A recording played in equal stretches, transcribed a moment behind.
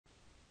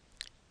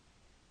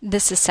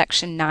This is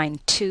section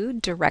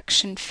 9.2,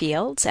 direction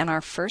fields, and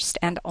our first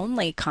and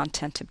only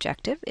content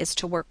objective is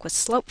to work with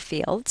slope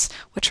fields,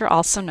 which are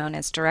also known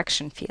as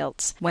direction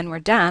fields. When we're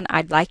done,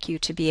 I'd like you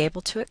to be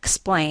able to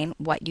explain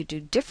what you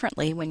do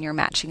differently when you're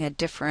matching a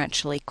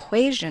differential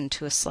equation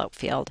to a slope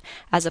field,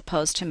 as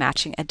opposed to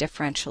matching a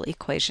differential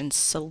equation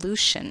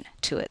solution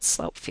to its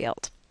slope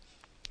field.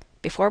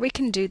 Before we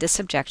can do this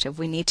objective,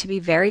 we need to be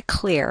very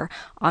clear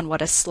on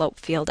what a slope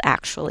field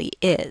actually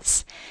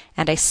is.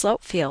 And a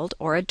slope field,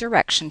 or a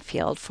direction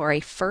field, for a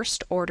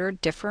first-order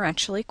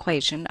differential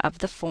equation of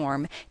the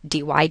form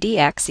dy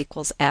dx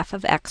equals f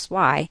of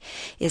xy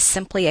is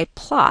simply a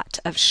plot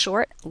of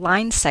short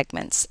line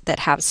segments that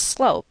have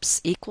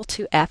slopes equal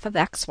to f of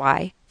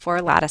xy for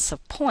a lattice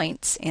of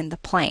points in the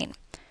plane.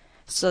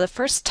 So the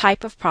first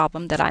type of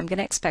problem that I'm going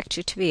to expect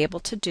you to be able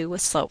to do with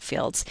slope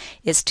fields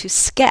is to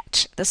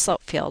sketch the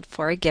slope field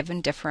for a given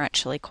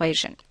differential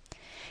equation.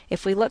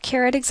 If we look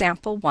here at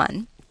example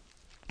 1,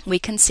 we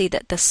can see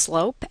that the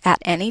slope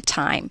at any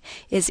time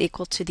is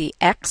equal to the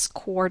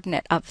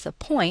x-coordinate of the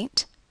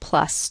point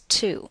plus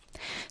 2.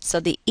 So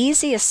the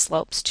easiest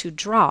slopes to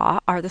draw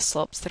are the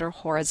slopes that are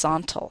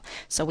horizontal.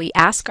 So we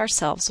ask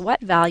ourselves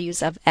what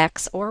values of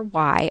x or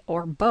y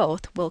or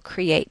both will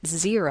create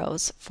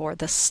zeros for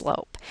the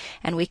slope.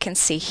 And we can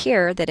see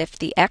here that if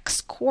the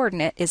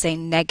x-coordinate is a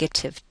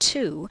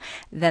 -2,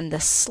 then the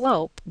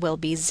slope will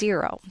be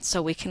 0.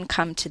 So we can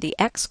come to the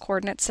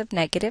x-coordinates of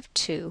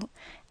 -2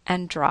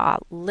 and draw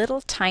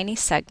little tiny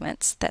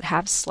segments that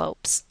have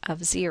slopes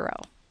of 0.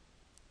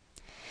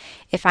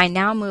 If I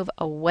now move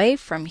away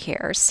from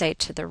here, say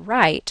to the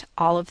right,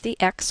 all of the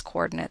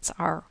x-coordinates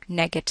are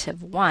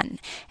 -1.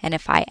 And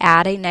if I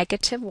add a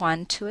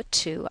 -1 to a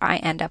 2, I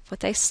end up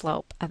with a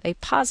slope of a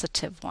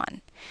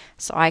 +1.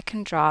 So I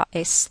can draw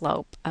a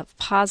slope of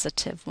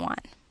 +1.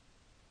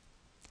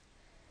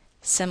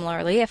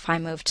 Similarly, if I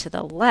move to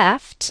the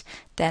left,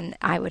 then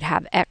I would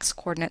have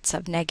x-coordinates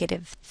of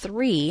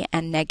 -3,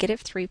 and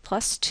 -3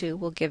 plus 2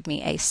 will give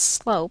me a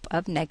slope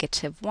of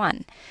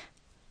 -1.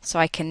 So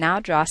I can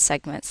now draw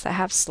segments that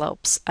have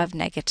slopes of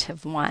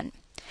 -1.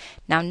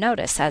 Now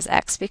notice, as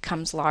x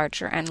becomes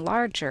larger and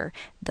larger,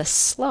 the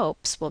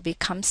slopes will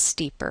become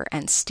steeper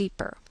and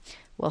steeper.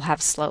 We'll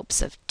have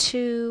slopes of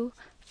 2,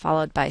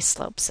 followed by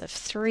slopes of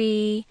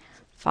 3,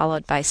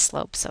 followed by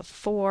slopes of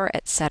 4,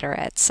 etc.,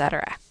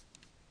 etc.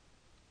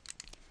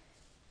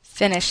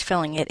 Finish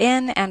filling it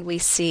in, and we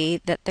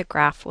see that the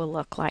graph will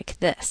look like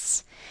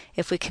this.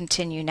 If we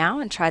continue now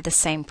and try the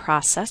same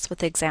process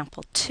with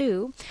example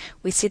 2,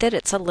 we see that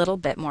it's a little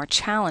bit more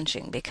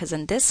challenging because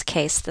in this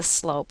case the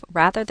slope,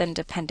 rather than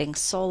depending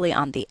solely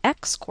on the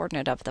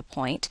x-coordinate of the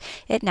point,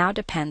 it now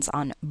depends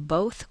on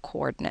both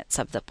coordinates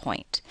of the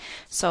point.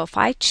 So if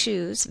I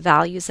choose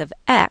values of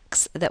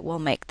x that will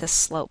make the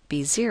slope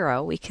be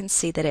 0, we can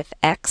see that if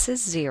x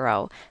is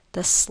 0,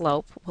 the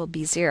slope will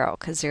be 0,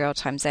 because 0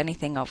 times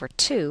anything over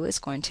 2 is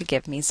going to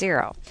give me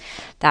 0.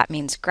 That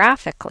means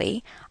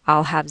graphically,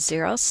 I'll have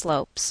 0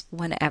 slopes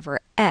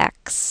whenever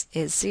x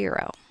is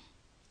 0.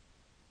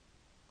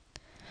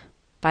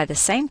 By the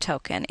same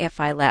token, if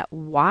I let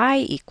y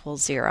equal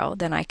 0,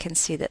 then I can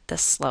see that the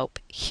slope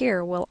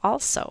here will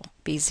also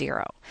be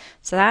 0.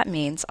 So that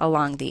means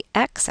along the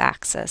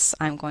x-axis,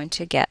 I'm going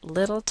to get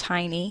little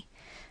tiny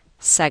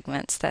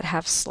segments that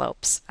have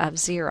slopes of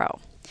 0.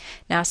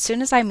 Now, as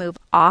soon as I move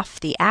off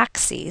the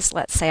axes,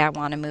 let's say I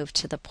want to move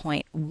to the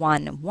point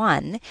 1,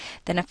 1,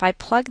 then if I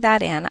plug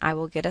that in, I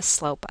will get a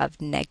slope of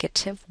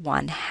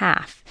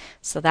 -1/2.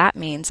 So that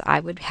means I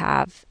would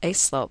have a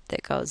slope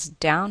that goes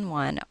down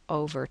 1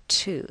 over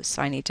 2.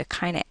 So I need to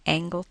kind of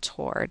angle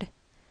toward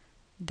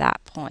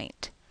that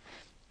point.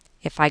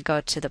 If I go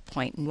to the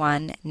point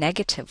 1,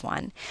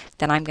 -1,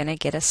 then I'm going to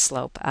get a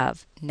slope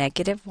of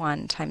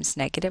 -1 times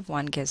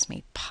 -1 gives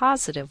me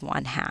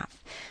 +1/2.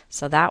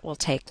 So that will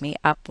take me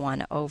up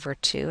 1 over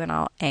 2, and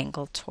I'll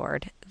angle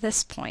toward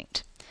this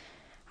point.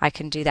 I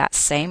can do that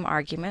same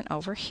argument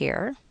over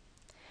here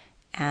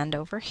and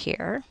over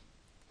here,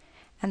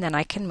 and then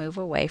I can move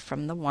away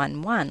from the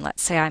 1, 1.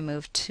 Let's say I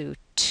move to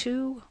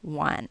 2,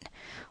 1.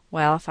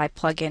 Well, if I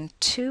plug in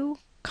 2,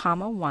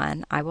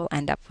 1, I will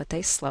end up with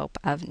a slope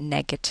of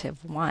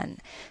 -1.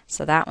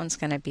 So that one's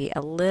going to be a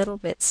little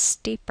bit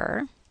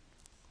steeper,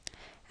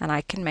 and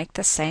I can make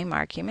the same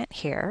argument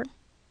here.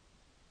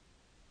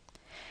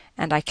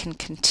 And I can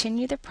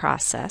continue the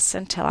process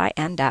until I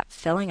end up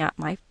filling up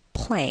my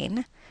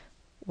plane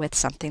with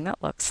something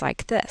that looks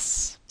like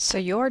this. So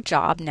your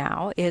job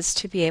now is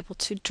to be able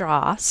to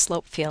draw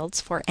slope fields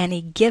for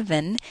any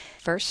given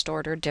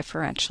first-order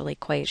differential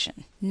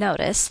equation.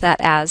 Notice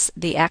that as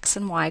the x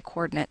and y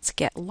coordinates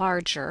get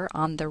larger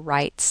on the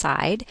right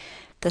side,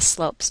 the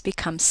slopes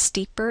become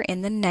steeper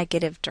in the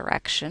negative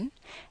direction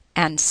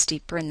and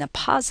steeper in the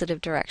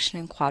positive direction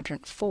in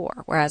quadrant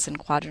 4, whereas in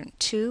quadrant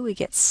 2 we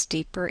get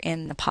steeper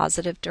in the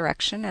positive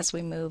direction as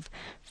we move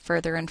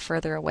further and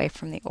further away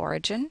from the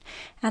origin,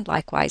 and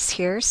likewise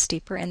here,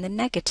 steeper in the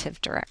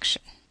negative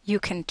direction. You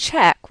can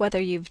check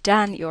whether you've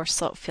done your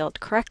slope field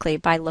correctly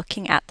by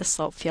looking at the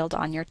slope field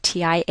on your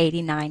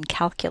TI-89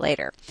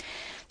 calculator.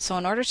 So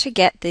in order to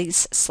get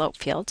these slope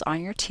fields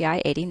on your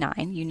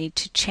TI-89, you need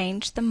to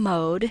change the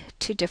mode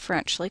to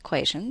differential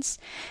equations.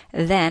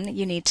 Then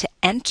you need to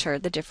enter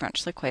the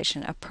differential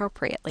equation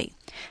appropriately.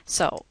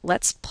 So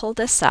let's pull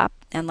this up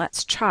and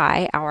let's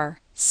try our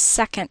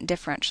second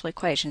differential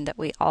equation that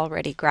we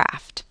already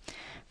graphed.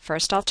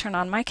 First, I'll turn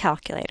on my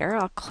calculator.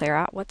 I'll clear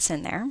out what's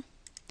in there.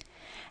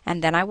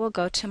 And then I will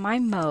go to my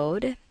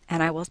mode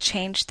and I will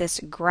change this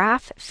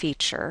graph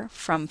feature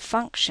from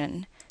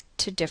function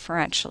to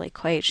differential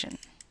equation.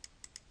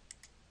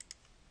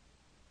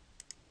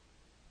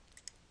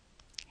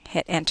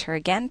 Hit enter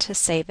again to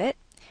save it.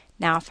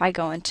 Now if I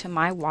go into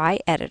my Y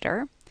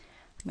editor,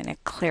 I'm going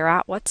to clear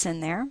out what's in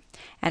there,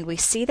 and we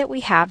see that we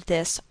have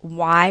this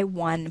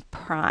y1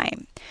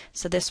 prime.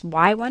 So this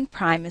y1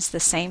 prime is the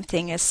same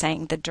thing as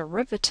saying the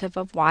derivative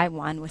of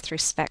y1 with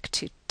respect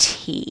to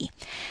t.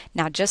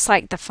 Now just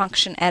like the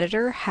function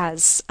editor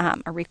has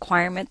a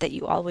requirement that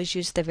you always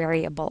use the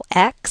variable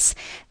x,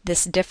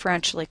 this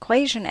differential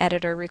equation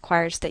editor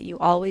requires that you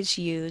always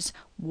use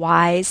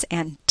y's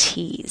and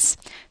t's.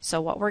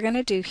 So what we're going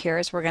to do here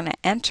is we're going to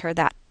enter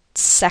that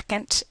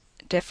second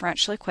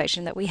differential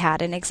equation that we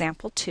had in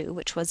example 2,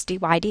 which was dy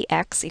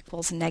dx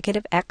equals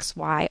negative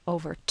xy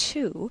over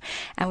 2,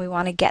 and we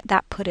want to get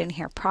that put in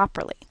here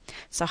properly.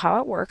 So how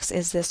it works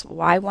is this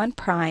y1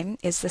 prime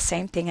is the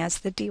same thing as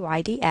the dy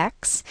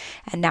dx,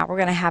 and now we're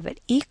going to have it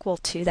equal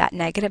to that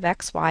negative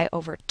xy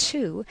over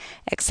 2,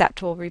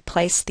 except we'll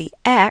replace the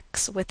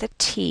x with a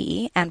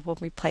t and we'll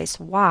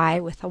replace y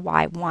with a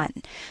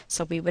y1.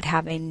 So we would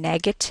have a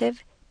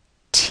negative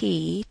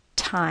t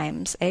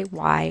times a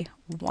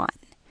y1.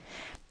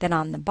 Then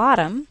on the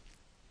bottom,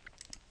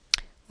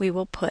 we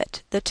will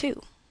put the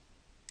 2.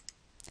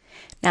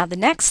 Now the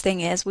next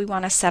thing is we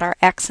want to set our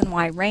x and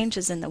y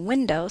ranges in the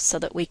window so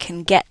that we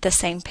can get the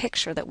same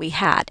picture that we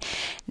had.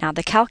 Now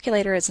the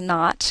calculator is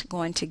not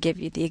going to give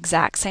you the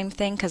exact same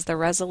thing because the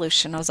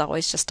resolution is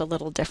always just a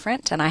little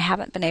different, and I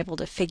haven't been able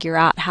to figure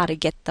out how to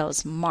get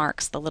those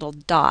marks, the little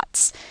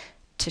dots,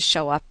 to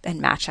show up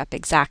and match up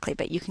exactly,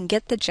 but you can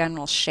get the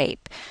general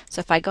shape.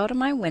 So if I go to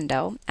my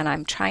window and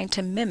I'm trying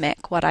to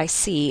mimic what I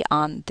see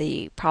on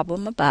the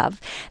problem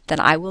above, then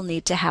I will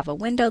need to have a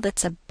window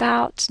that's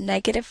about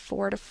negative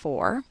 4 to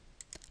 4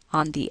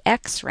 on the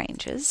x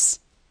ranges,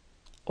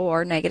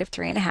 or negative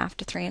 3.5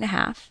 to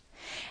 3.5,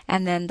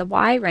 and then the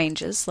y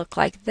ranges look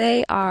like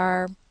they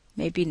are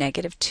maybe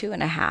negative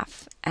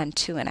 2.5 and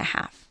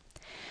 2.5.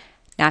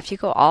 Now if you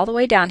go all the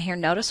way down here,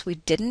 notice we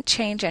didn't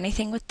change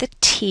anything with the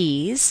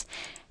t's,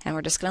 and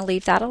we're just going to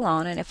leave that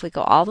alone. And if we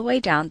go all the way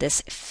down,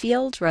 this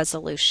field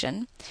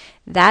resolution,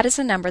 that is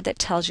a number that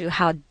tells you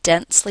how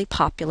densely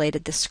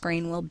populated the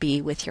screen will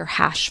be with your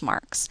hash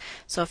marks.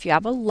 So if you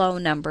have a low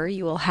number,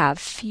 you will have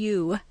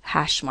few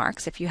hash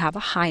marks. If you have a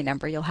high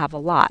number, you'll have a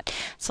lot.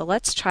 So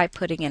let's try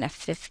putting in a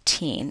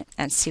 15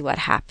 and see what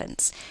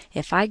happens.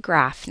 If I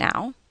graph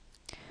now,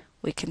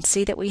 we can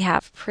see that we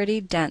have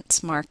pretty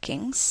dense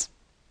markings,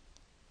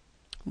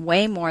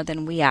 way more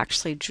than we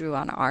actually drew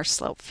on our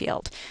slope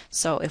field.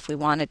 So if we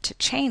wanted to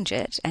change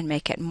it and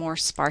make it more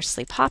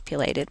sparsely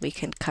populated, we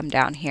can come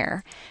down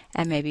here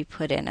and maybe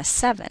put in a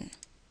 7.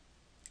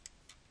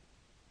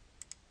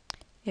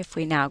 If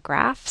we now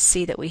graph,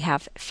 see that we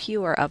have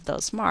fewer of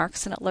those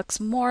marks and it looks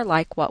more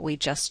like what we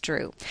just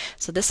drew.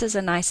 So this is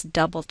a nice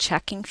double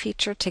checking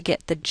feature to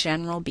get the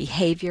general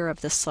behavior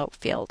of the slope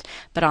field.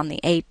 But on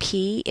the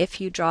AP, if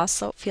you draw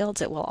slope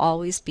fields, it will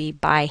always be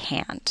by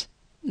hand.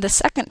 The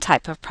second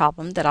type of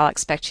problem that I'll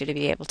expect you to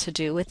be able to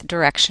do with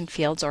direction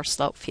fields or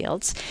slope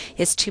fields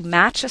is to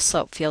match a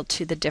slope field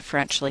to the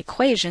differential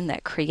equation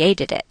that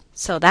created it.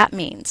 So that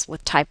means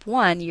with type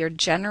 1, you're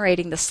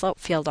generating the slope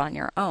field on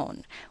your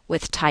own.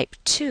 With type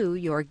 2,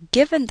 you're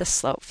given the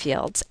slope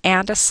fields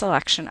and a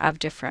selection of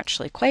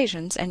differential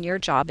equations, and your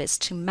job is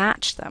to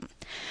match them.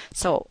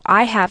 So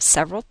I have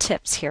several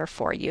tips here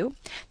for you.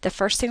 The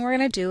first thing we're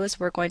going to do is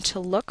we're going to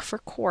look for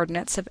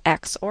coordinates of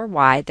x or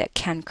y that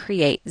can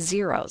create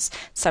zeros.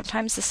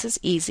 Sometimes this is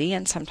easy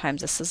and sometimes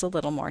this is a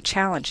little more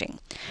challenging.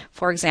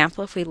 For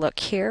example, if we look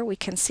here, we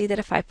can see that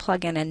if I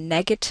plug in a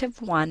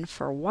negative 1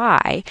 for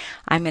y,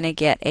 I'm going to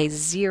get a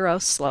 0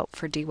 slope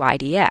for dy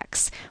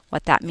dx.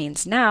 What that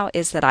means now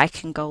is that I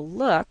can go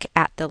look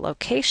at the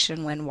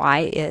location when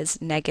y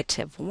is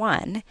negative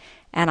 1,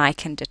 and I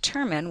can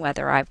determine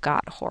whether I've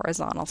got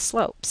horizontal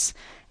slopes.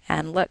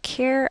 And look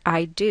here,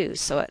 I do.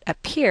 So it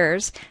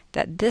appears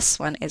that this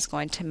one is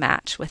going to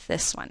match with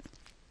this one.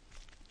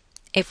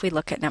 If we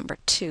look at number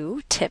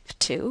 2, tip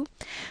 2,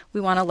 we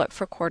want to look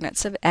for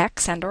coordinates of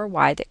x and or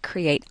y that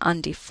create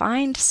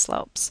undefined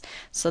slopes.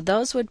 So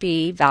those would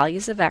be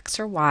values of x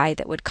or y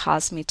that would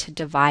cause me to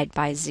divide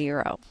by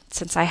 0.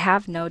 Since I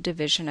have no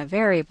division of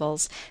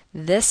variables,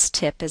 this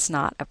tip is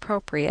not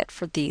appropriate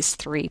for these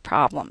 3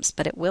 problems,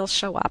 but it will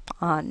show up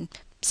on,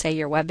 say,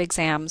 your web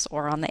exams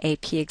or on the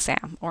AP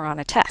exam or on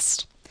a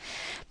test.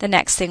 The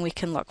next thing we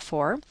can look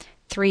for,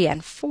 3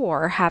 and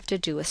 4, have to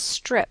do with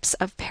strips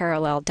of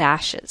parallel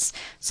dashes.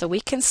 So we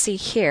can see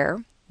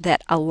here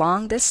that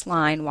along this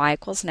line y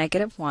equals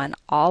negative 1,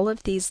 all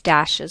of these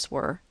dashes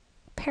were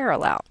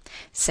parallel.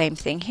 Same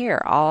thing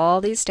here.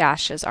 All these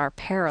dashes are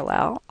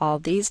parallel. All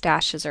these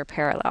dashes are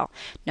parallel.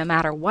 No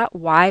matter what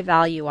y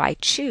value I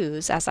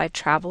choose as I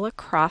travel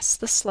across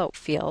the slope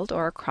field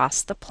or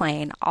across the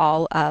plane,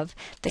 all of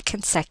the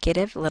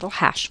consecutive little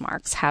hash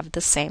marks have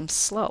the same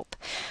slope.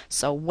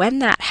 So when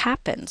that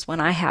happens, when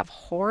I have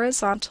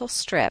horizontal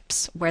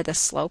strips where the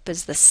slope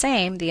is the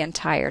same the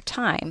entire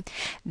time,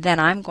 then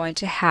I'm going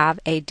to have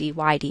a dy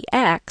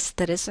dx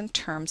that is in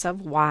terms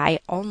of y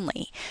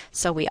only.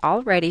 So we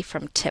already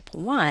from tip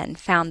 1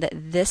 found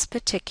that this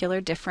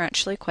particular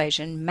differential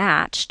equation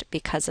matched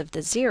because of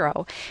the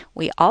 0.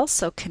 We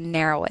also can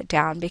narrow it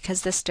down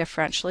because this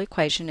differential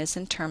equation is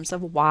in terms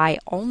of y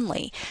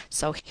only.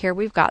 So here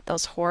we've got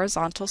those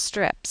horizontal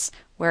strips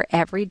where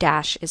every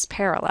dash is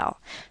parallel.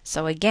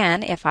 So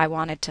again, if I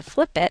wanted to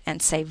flip it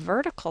and say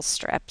vertical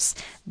strips,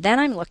 then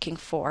I'm looking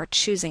for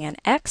choosing an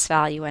x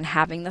value and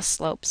having the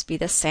slopes be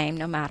the same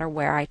no matter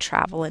where I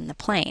travel in the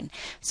plane.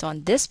 So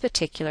in this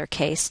particular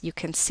case, you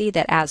can see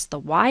that as the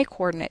y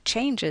coordinate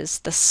changes,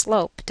 the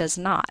slope does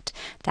not.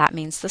 That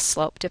means the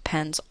slope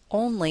depends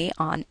only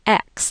on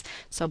x.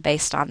 So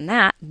based on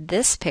that,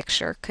 this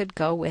picture could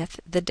go with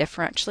the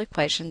differential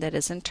equation that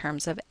is in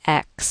terms of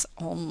x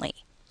only.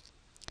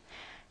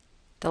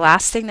 The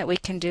last thing that we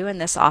can do, and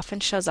this often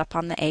shows up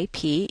on the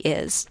AP,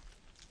 is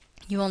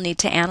you will need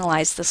to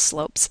analyze the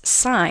slope's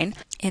sign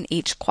in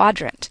each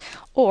quadrant,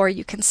 or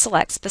you can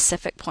select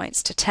specific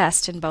points to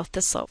test in both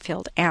the slope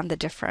field and the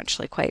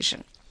differential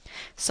equation.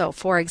 So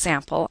for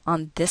example,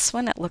 on this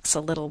one it looks a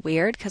little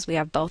weird because we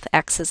have both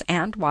x's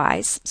and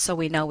y's, so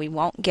we know we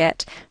won't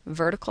get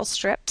vertical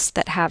strips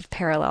that have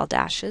parallel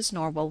dashes,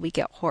 nor will we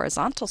get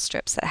horizontal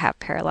strips that have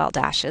parallel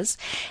dashes.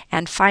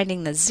 And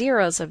finding the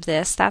zeros of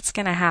this, that's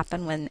going to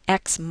happen when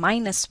x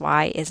minus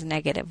y is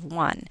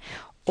 -1,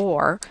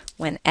 or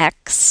when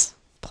x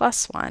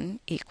plus 1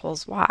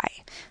 equals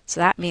y.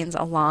 So that means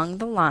along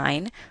the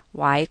line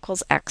y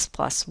equals x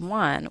plus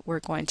 1,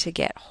 we're going to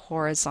get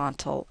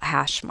horizontal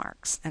hash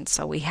marks. And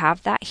so we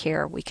have that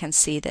here. We can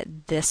see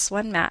that this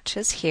one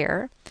matches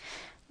here,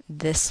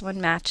 this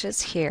one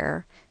matches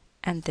here,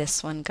 and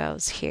this one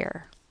goes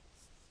here.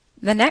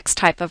 The next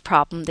type of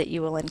problem that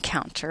you will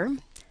encounter,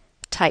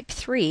 type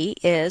 3,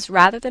 is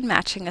rather than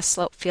matching a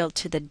slope field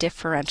to the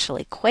differential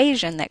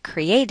equation that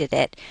created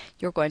it,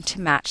 you're going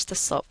to match the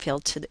slope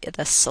field to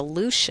the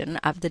solution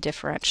of the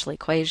differential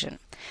equation.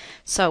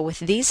 So with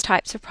these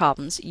types of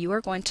problems, you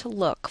are going to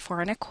look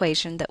for an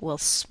equation that will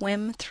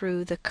swim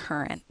through the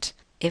current.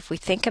 If we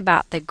think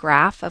about the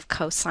graph of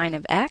cosine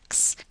of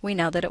x, we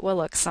know that it will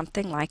look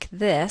something like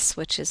this,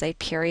 which is a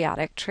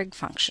periodic trig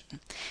function.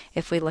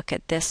 If we look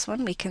at this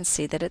one, we can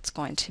see that it's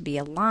going to be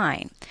a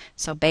line.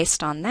 So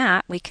based on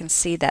that, we can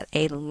see that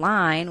a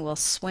line will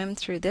swim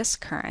through this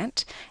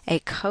current, a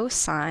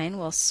cosine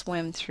will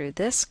swim through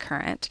this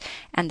current,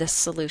 and the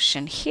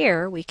solution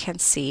here, we can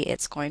see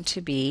it's going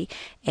to be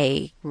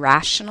a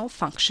rational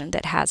function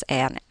that has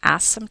an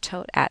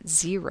asymptote at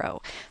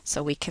 0.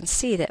 So we can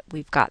see that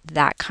we've got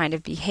that kind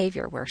of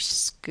behavior. We're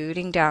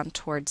scooting down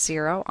towards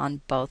 0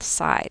 on both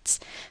sides.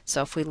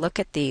 So if we look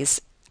at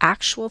these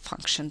actual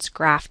functions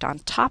graphed on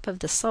top of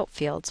the slope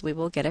fields, we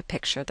will get a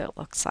picture that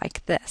looks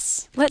like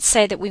this. Let's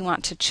say that we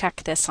want to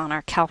check this on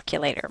our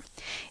calculator.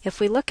 If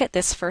we look at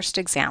this first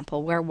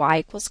example where y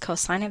equals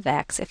cosine of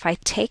x, if I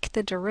take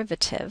the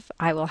derivative,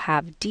 I will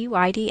have dy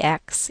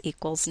dx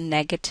equals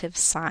negative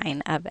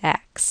sine of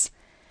x.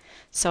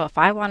 So if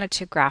I wanted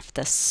to graph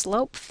the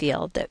slope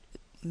field that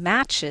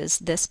matches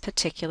this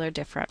particular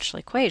differential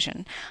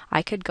equation,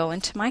 I could go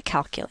into my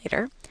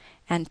calculator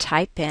and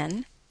type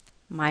in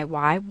my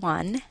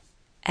y1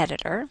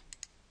 editor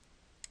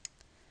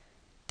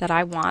that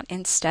I want.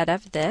 Instead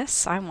of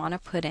this, I want to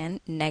put in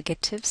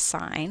negative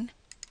sine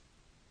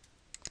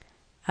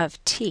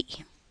of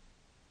t.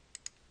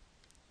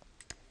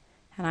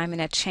 And I'm going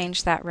to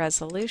change that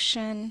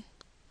resolution.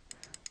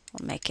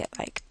 We'll make it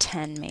like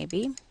 10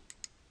 maybe.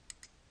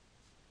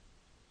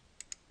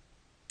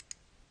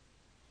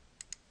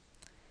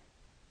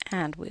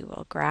 And we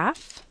will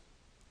graph.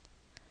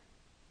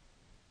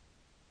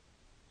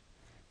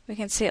 We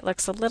can see it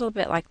looks a little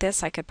bit like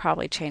this. I could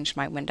probably change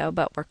my window,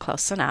 but we're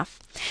close enough.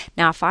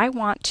 Now if I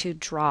want to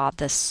draw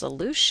the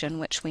solution,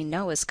 which we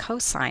know is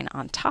cosine,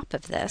 on top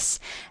of this,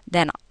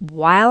 then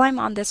while I'm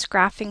on this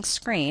graphing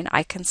screen,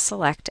 I can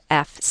select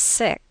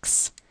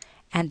F6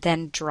 and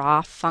then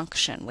draw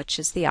function, which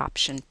is the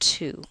option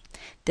 2.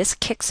 This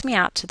kicks me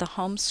out to the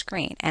home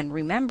screen, and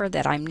remember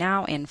that I'm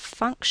now in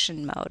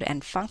function mode,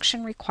 and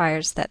function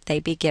requires that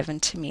they be given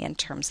to me in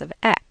terms of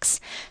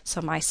x.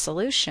 So my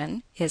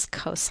solution is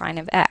cosine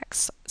of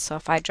x. So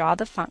if I draw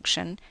the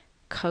function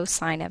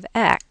cosine of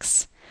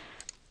x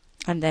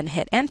and then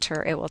hit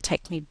enter, it will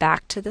take me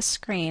back to the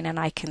screen, and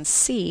I can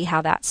see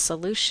how that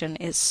solution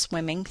is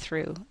swimming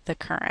through the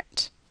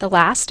current. The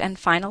last and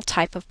final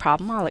type of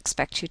problem I'll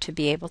expect you to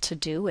be able to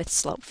do with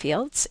slope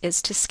fields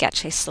is to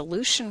sketch a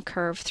solution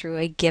curve through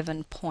a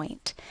given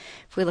point.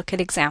 If we look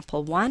at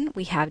example 1,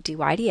 we have dy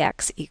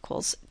dx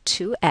equals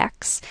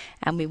 2x,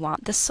 and we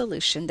want the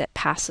solution that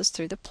passes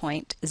through the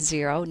point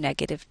 0,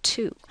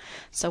 -2.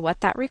 So what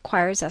that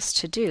requires us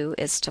to do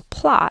is to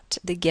plot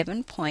the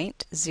given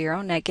point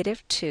 0,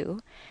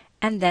 -2,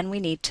 and then we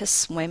need to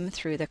swim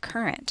through the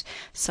current.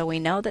 So we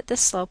know that the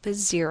slope is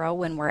 0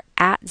 when we're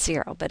at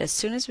 0, but as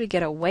soon as we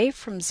get away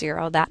from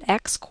 0, that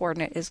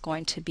x-coordinate is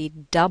going to be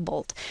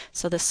doubled.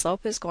 So the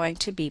slope is going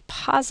to be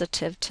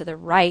positive to the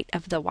right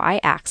of the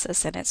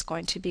y-axis, and it's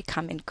going to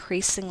become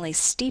increasingly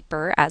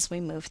steeper as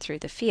we move through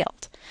the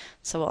field.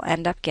 So we'll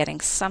end up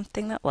getting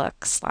something that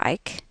looks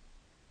like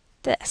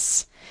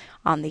this.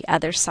 On the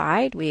other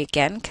side, we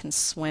again can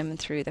swim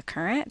through the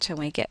current and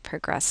we get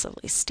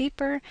progressively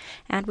steeper,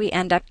 and we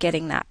end up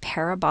getting that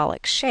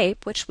parabolic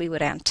shape, which we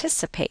would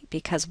anticipate,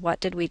 because what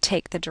did we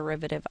take the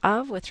derivative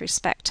of with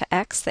respect to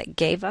x that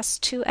gave us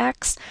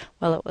 2x?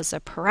 Well, it was a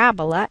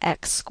parabola,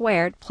 x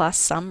squared plus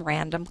some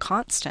random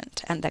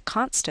constant, and the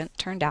constant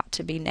turned out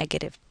to be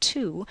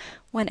 -2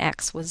 when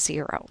x was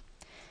 0.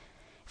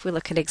 If we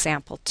look at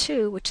example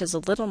 2, which is a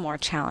little more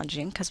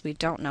challenging because we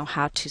don't know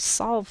how to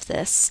solve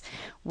this,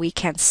 we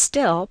can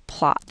still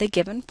plot the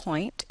given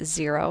point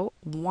 0,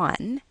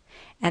 1,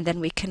 and then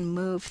we can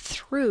move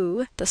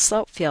through the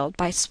slope field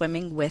by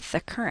swimming with the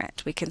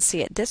current. We can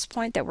see at this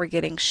point that we're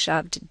getting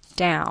shoved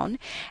down,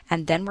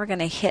 and then we're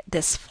going to hit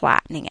this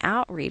flattening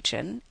out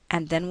region,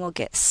 and then we'll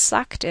get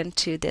sucked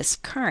into this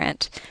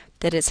current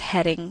that is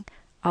heading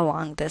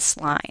along this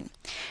line.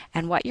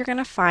 And what you're going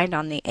to find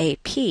on the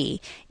AP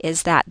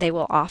is that they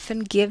will often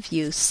give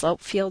you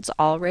slope fields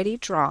already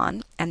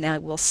drawn, and they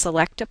will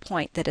select a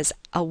point that is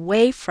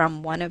away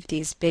from one of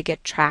these big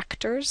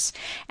attractors,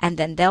 and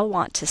then they'll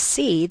want to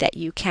see that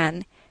you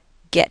can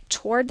get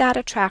toward that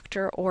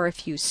attractor, or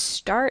if you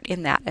start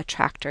in that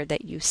attractor,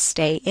 that you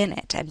stay in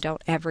it and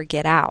don't ever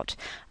get out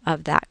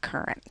of that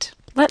current.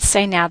 Let's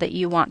say now that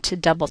you want to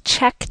double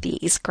check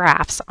these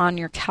graphs on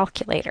your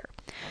calculator.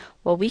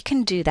 Well, we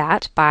can do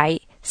that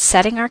by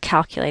setting our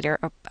calculator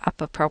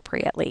up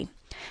appropriately.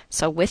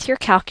 So with your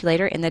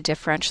calculator in the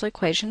differential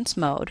equations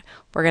mode,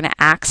 we're going to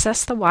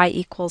access the y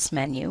equals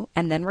menu,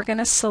 and then we're going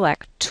to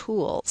select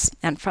tools.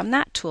 And from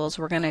that tools,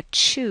 we're going to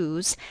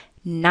choose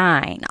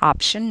 9,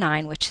 option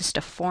 9, which is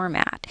to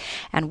format.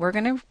 And we're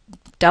going to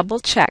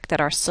double check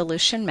that our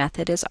solution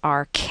method is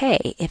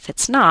RK. If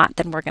it's not,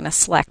 then we're going to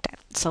select it.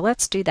 So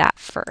let's do that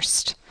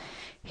first.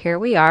 Here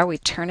we are, we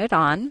turn it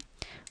on.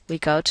 We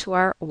go to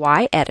our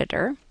Y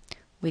editor,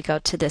 we go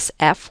to this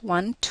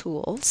F1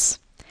 tools,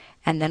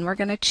 and then we're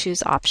going to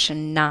choose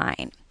option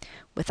 9.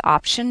 With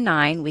option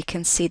 9, we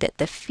can see that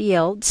the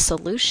field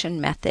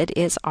solution method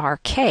is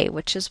RK,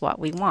 which is what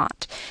we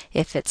want.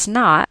 If it's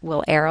not,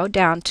 we'll arrow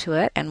down to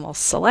it and we'll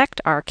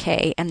select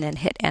RK and then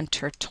hit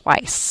enter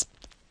twice.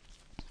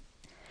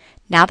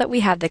 Now that we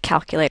have the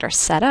calculator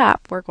set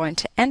up, we're going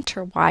to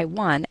enter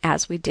Y1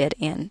 as we did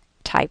in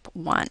type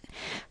 1.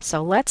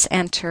 So let's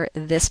enter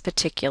this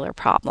particular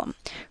problem.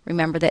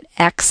 Remember that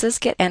x's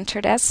get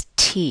entered as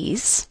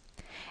t's,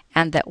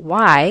 and that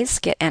y's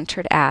get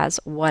entered as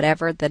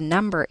whatever the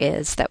number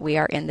is that we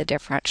are in the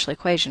differential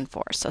equation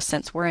for. So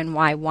since we're in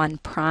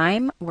y1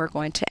 prime, we're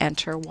going to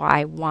enter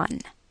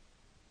y1.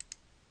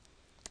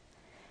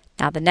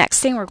 Now the next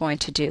thing we're going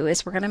to do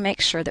is we're going to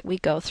make sure that we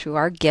go through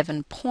our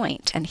given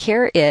point. And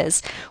here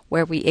is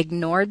where we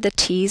ignored the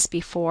t's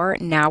before,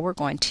 now we're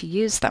going to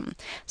use them.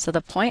 So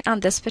the point on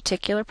this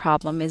particular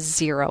problem is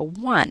 0,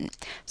 1.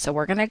 So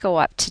we're going to go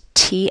up to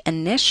t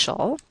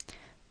initial,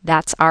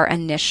 that's our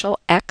initial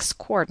x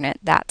coordinate,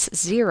 that's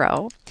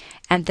 0.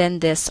 And then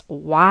this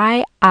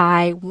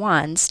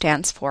y1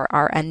 stands for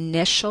our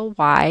initial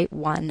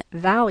y1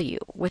 value,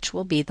 which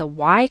will be the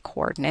y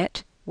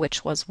coordinate,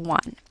 which was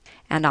 1.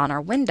 And on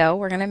our window,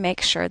 we're going to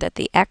make sure that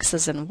the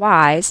x's and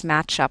y's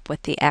match up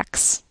with the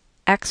x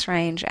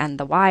range and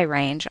the y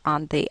range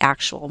on the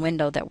actual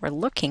window that we're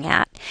looking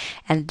at.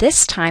 And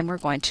this time we're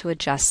going to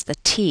adjust the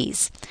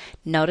t's.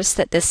 Notice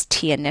that this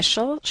t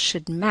initial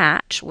should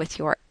match with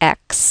your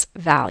x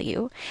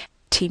value.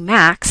 T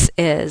max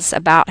is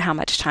about how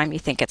much time you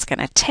think it's going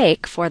to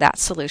take for that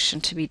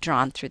solution to be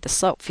drawn through the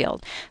slope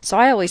field. So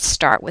I always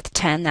start with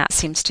 10. That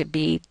seems to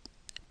be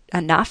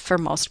enough for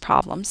most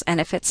problems,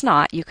 and if it's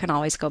not, you can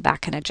always go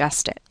back and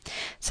adjust it.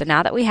 So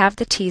now that we have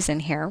the t's in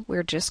here,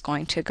 we're just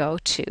going to go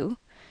to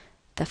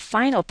the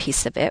final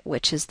piece of it,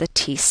 which is the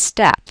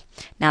t-step.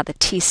 Now the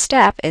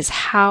t-step is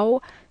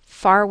how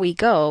far we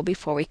go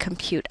before we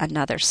compute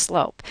another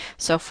slope.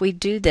 So if we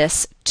do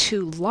this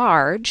too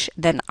large,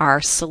 then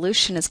our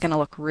solution is going to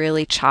look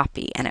really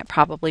choppy, and it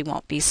probably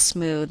won't be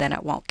smooth, and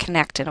it won't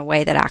connect in a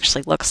way that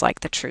actually looks like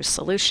the true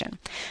solution.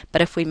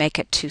 But if we make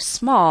it too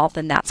small,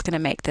 then that's going to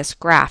make this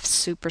graph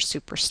super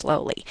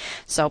slowly.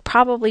 So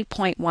probably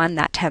 0.1,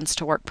 that tends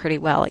to work pretty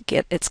well.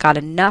 It's got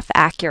enough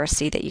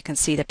accuracy that you can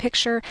see the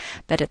picture,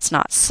 but it's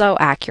not so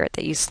accurate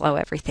that you slow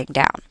everything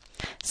down.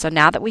 So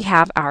now that we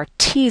have our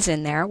t's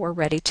in there, we're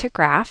ready to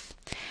graph,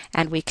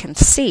 and we can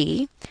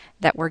see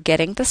that we're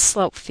getting the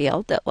slope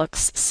field that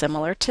looks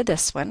similar to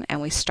this one,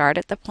 and we start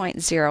at the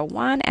point 0,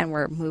 1, and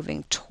we're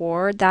moving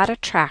toward that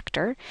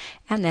attractor,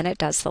 and then it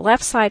does the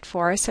left side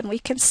for us, and we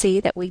can see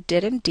that we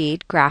did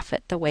indeed graph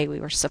it the way we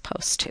were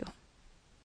supposed to.